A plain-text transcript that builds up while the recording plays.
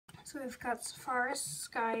So we've got Forest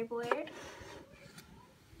Skyblade,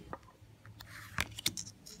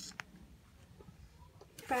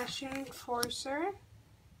 Bastion Enforcer,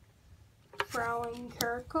 Prowling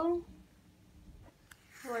Caracal,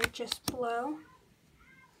 Righteous Blow,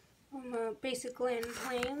 Basic Land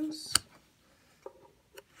Plains,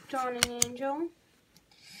 Dawning Angel,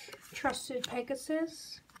 Trusted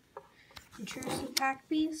Pegasus, Intrusive Pack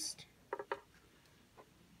Beast,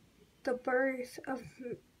 The Birth of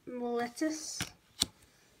Meletis,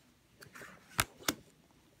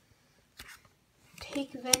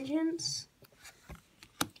 Take Vengeance,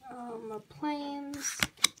 Plains,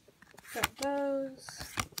 got those,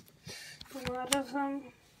 a lot of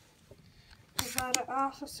them, Nevada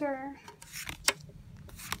Officer,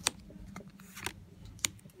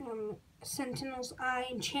 Sentinel's Eye,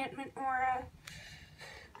 Enchantment Aura,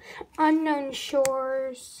 Unknown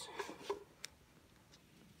Shores,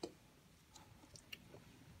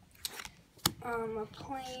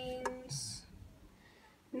 Plains,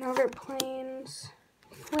 another Plains,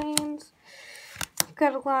 I've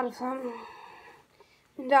got a lot of them,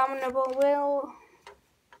 Indomitable Will,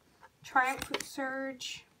 Triumphant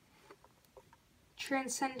Surge,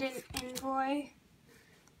 Transcendent Envoy,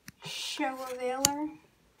 Show of Valor,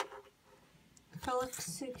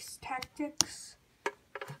 Felix's Tactics,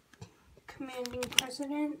 Commanding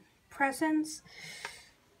Presence,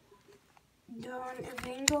 Dawn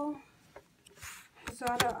Evangel,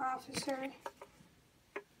 Zada Officer,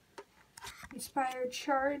 Inspired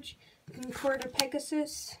Charge, Concorda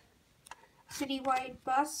Pegasus, Citywide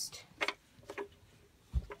Bust,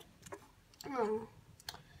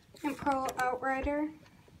 Imperial Outrider,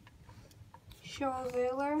 Show of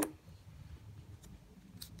Valor,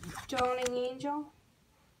 Dawning Angel,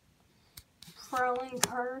 Prowling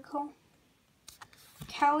Caracal,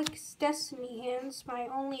 Calyx Destiny Hands, my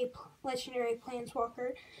only legendary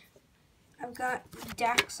planeswalker. I've got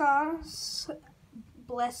Daxos,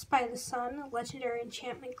 Blessed by the Sun, legendary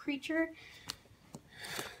enchantment creature.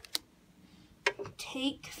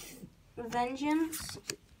 Take Vengeance,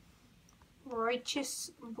 Righteous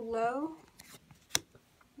Blow,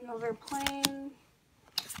 another plane,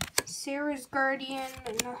 Sarah's Guardian,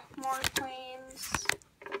 and more planes.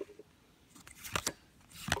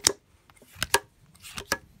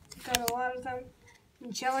 Got a lot of them.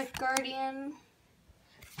 Angelic Guardian,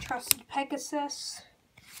 Trusted Pegasus,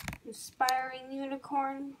 Inspiring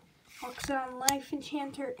Unicorn, Oxidon Life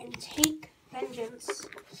Enchanter, and Take Vengeance.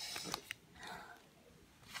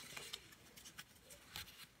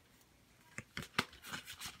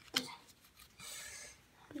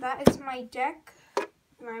 That is my deck,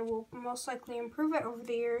 and I will most likely improve it over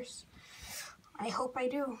the years. I hope I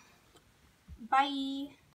do. Bye!